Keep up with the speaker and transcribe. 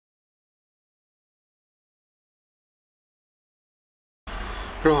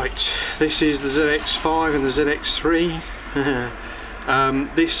Right, this is the ZX5 and the ZX3.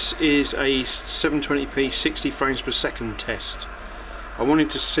 This is a 720p 60 frames per second test. I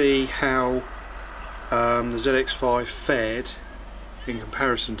wanted to see how the ZX5 fared in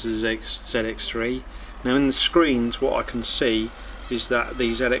comparison to the ZX3. Now in the screens what I can see is that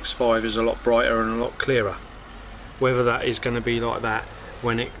the ZX5 is a lot brighter and a lot clearer. Whether that is going to be like that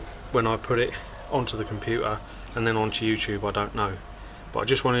when I put it onto the computer and then onto YouTube, I don't know. But I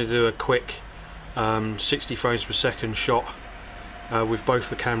just wanted to do a quick 60 frames per second shot with both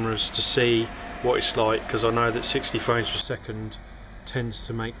the cameras to see what it's like, because I know that 60 frames per second tends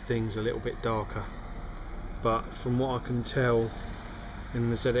to make things a little bit darker, but from what I can tell in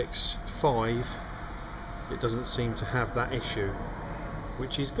the ZX5 it doesn't seem to have that issue,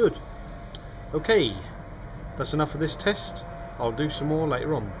 which is good. Okay, that's enough of this test. I'll do some more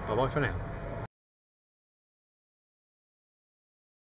later on. Bye bye for now.